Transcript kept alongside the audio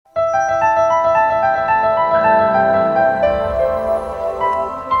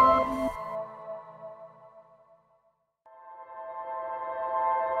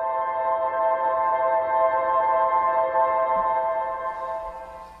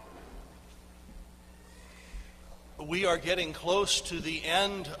We are getting close to the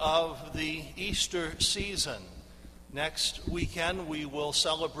end of the Easter season. Next weekend we will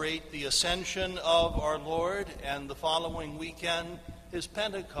celebrate the Ascension of our Lord, and the following weekend is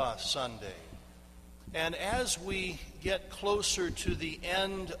Pentecost Sunday. And as we get closer to the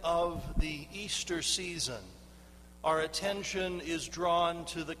end of the Easter season, our attention is drawn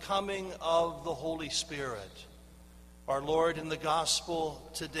to the coming of the Holy Spirit. Our Lord in the Gospel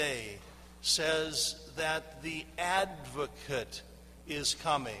today says that the Advocate is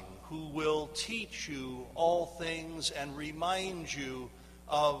coming, who will teach you all things and remind you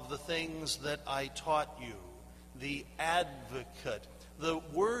of the things that I taught you. The Advocate. The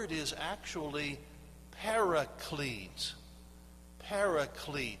word is actually Paraclete.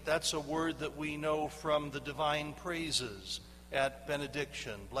 Paraclete. That's a word that we know from the divine praises at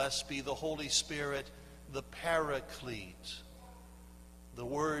benediction. Blessed be the Holy Spirit, the Paraclete. The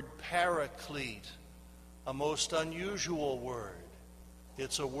word Paraclete, a most unusual word.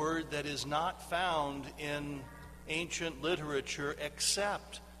 It's a word that is not found in ancient literature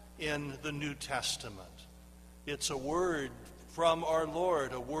except in the New Testament. It's a word from our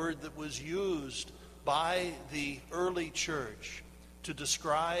Lord, a word that was used by the early church to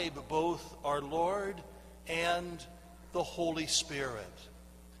describe both our Lord and the Holy Spirit.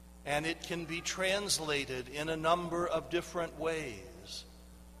 And it can be translated in a number of different ways.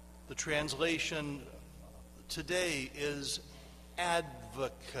 The translation today is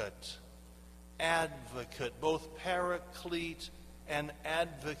advocate. Advocate. Both paraclete and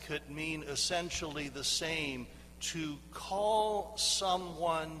advocate mean essentially the same: to call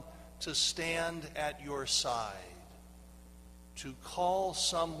someone to stand at your side. To call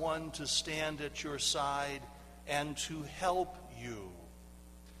someone to stand at your side and to help you.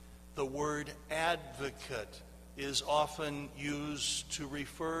 The word advocate is often used to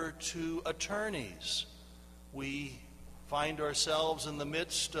refer to attorneys. We find ourselves in the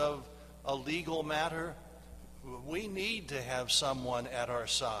midst of a legal matter. We need to have someone at our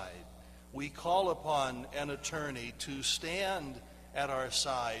side. We call upon an attorney to stand at our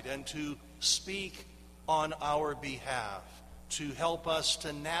side and to speak on our behalf, to help us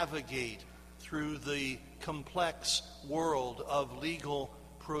to navigate through the complex world of legal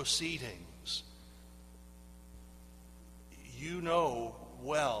proceedings. You know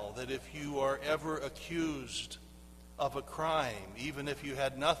well that if you are ever accused of a crime, even if you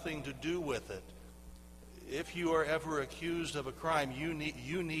had nothing to do with it, if you are ever accused of a crime, you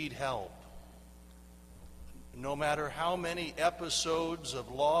need help. No matter how many episodes of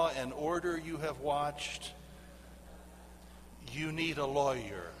Law and Order you have watched, you need a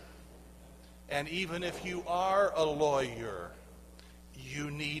lawyer. And even if you are a lawyer, you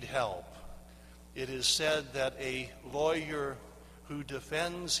need help. It is said that a lawyer who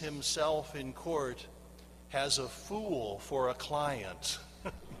defends himself in court has a fool for a client.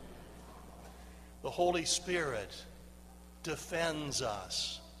 The Holy Spirit defends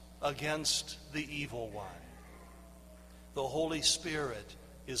us against the evil one. The Holy Spirit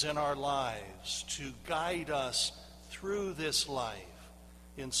is in our lives to guide us through this life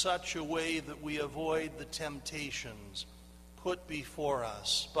in such a way that we avoid the temptations put before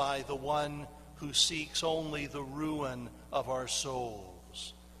us by the one who seeks only the ruin of our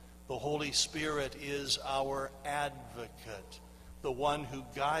souls. The Holy Spirit is our advocate, the one who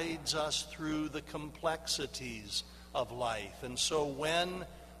guides us through the complexities of life. And so when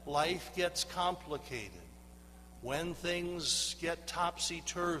life gets complicated, when things get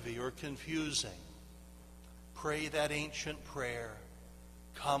topsy-turvy or confusing, pray that ancient prayer,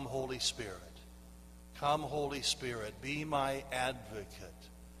 "Come, Holy Spirit. Come, Holy Spirit, be my advocate.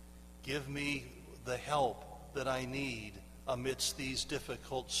 Give me the help that I need amidst these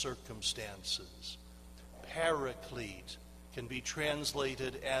difficult circumstances." Paraclete can be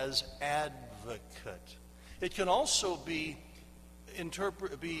translated as advocate. It can also be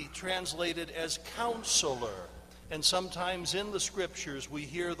translated as counselor. And sometimes in the Scriptures we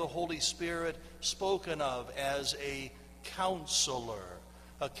hear the Holy Spirit spoken of as a counselor.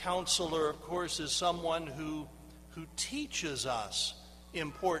 A counselor, of course, is someone who teaches us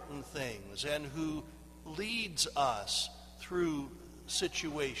important things and who leads us through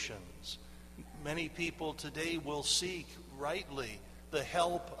situations. Many people today will seek, rightly, the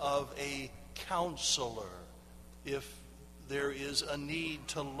help of a counselor if there is a need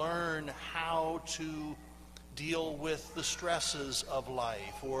to learn how to deal with the stresses of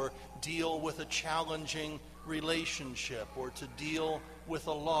life, or deal with a challenging relationship, or to deal with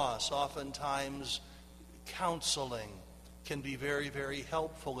a loss. Oftentimes, counseling can be very, very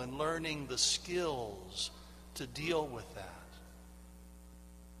helpful in learning the skills to deal with that.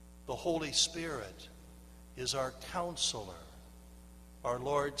 The Holy Spirit is our counselor. Our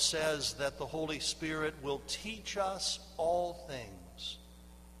Lord says that the Holy Spirit will teach us all things,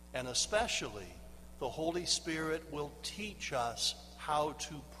 and especially the Holy Spirit will teach us how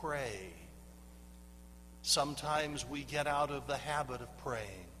to pray. Sometimes we get out of the habit of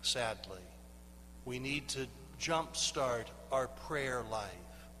praying, sadly. We need to jumpstart our prayer life,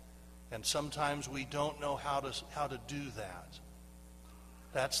 and sometimes we don't know how to do that.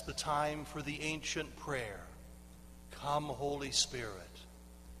 That's the time for the ancient prayer. Come, Holy Spirit,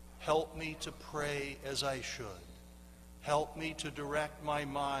 help me to pray as I should. Help me to direct my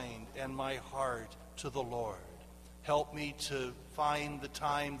mind and my heart to the Lord. Help me to find the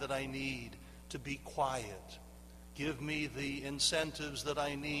time that I need to be quiet. Give me the incentives that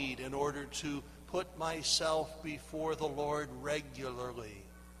I need in order to put myself before the Lord regularly,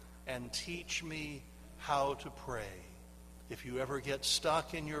 and teach me how to pray. If you ever get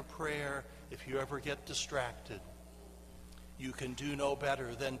stuck in your prayer, if you ever get distracted, you can do no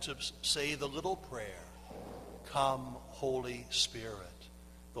better than to say the little prayer, Come, Holy Spirit.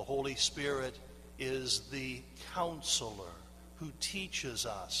 The Holy Spirit is the counselor who teaches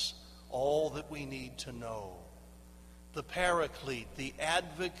us all that we need to know. The Paraclete, the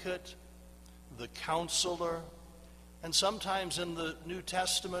advocate, the counselor. And sometimes in the New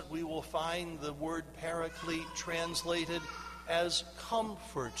Testament we will find the word Paraclete translated as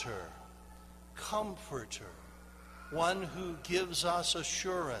comforter. Comforter. One who gives us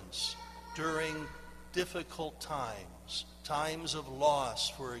assurance during difficult times, times of loss,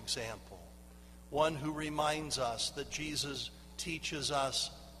 for example. One who reminds us that Jesus teaches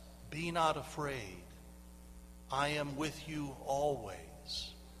us, be not afraid. I am with you always.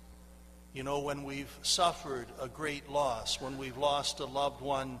 You know, when we've suffered a great loss, when we've lost a loved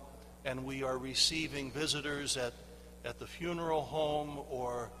one and we are receiving visitors at the funeral home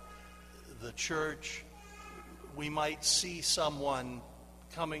or the church, we might see someone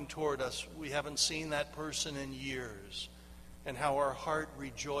coming toward us. We haven't seen that person in years, and how our heart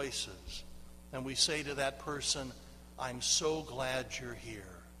rejoices. And we say to that person, I'm so glad you're here.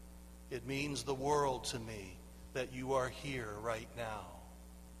 It means the world to me that you are here right now.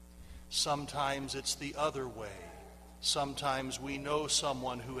 Sometimes it's the other way. Sometimes we know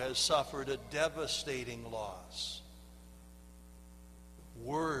someone who has suffered a devastating loss.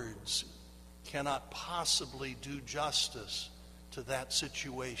 Words cannot possibly do justice to that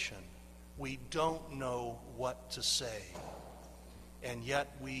situation. We don't know what to say. And yet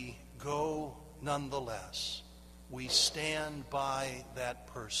we go nonetheless. We stand by that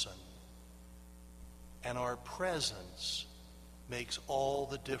person. And our presence makes all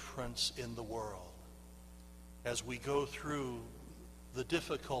the difference in the world. As we go through the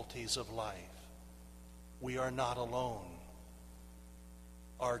difficulties of life, we are not alone.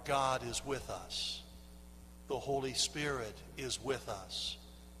 Our God is with us. The Holy Spirit is with us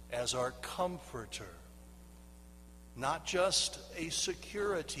as our comforter. Not just a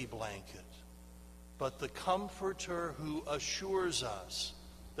security blanket, but the comforter who assures us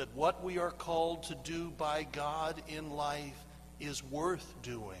that what we are called to do by God in life is worth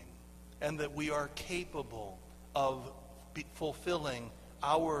doing, and that we are capable of fulfilling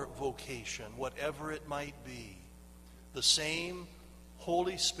our vocation, whatever it might be. The same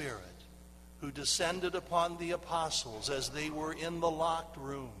Holy Spirit who descended upon the apostles as they were in the locked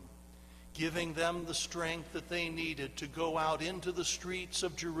room, giving them the strength that they needed to go out into the streets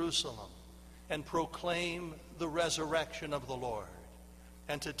of Jerusalem and proclaim the resurrection of the Lord,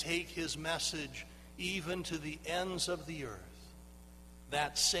 and to take his message even to the ends of the earth.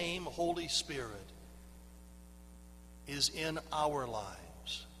 That same Holy Spirit is in our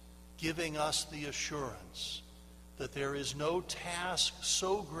lives, giving us the assurance that there is no task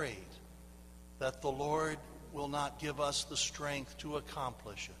so great that the Lord will not give us the strength to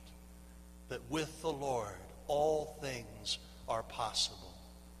accomplish it, that with the Lord all things are possible.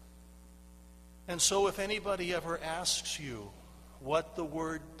 And so if anybody ever asks you what the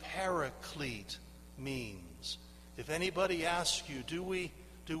word paraclete means, if anybody asks you, do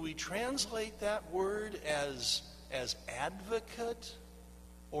we translate that word as advocate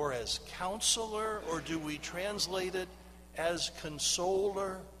or as counselor, or do we translate it as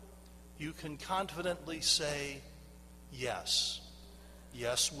consoler? You can confidently say, yes.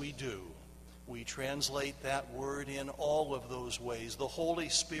 Yes, we do. We translate that word in all of those ways. The Holy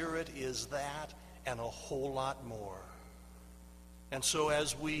Spirit is that and a whole lot more. And so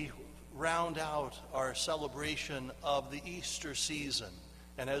as we round out our celebration of the Easter season,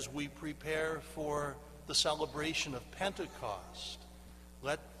 and as we prepare for the celebration of Pentecost,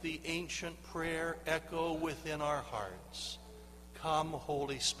 let the ancient prayer echo within our hearts. Come,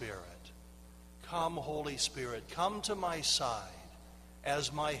 Holy Spirit. Come, Holy Spirit, come to my side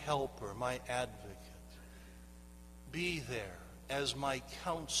as my helper, my advocate. Be there as my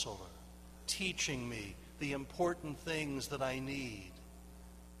counselor, teaching me the important things that I need.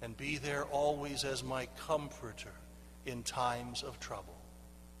 And be there always as my comforter in times of trouble.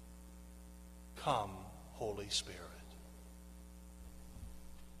 Come, Holy Spirit.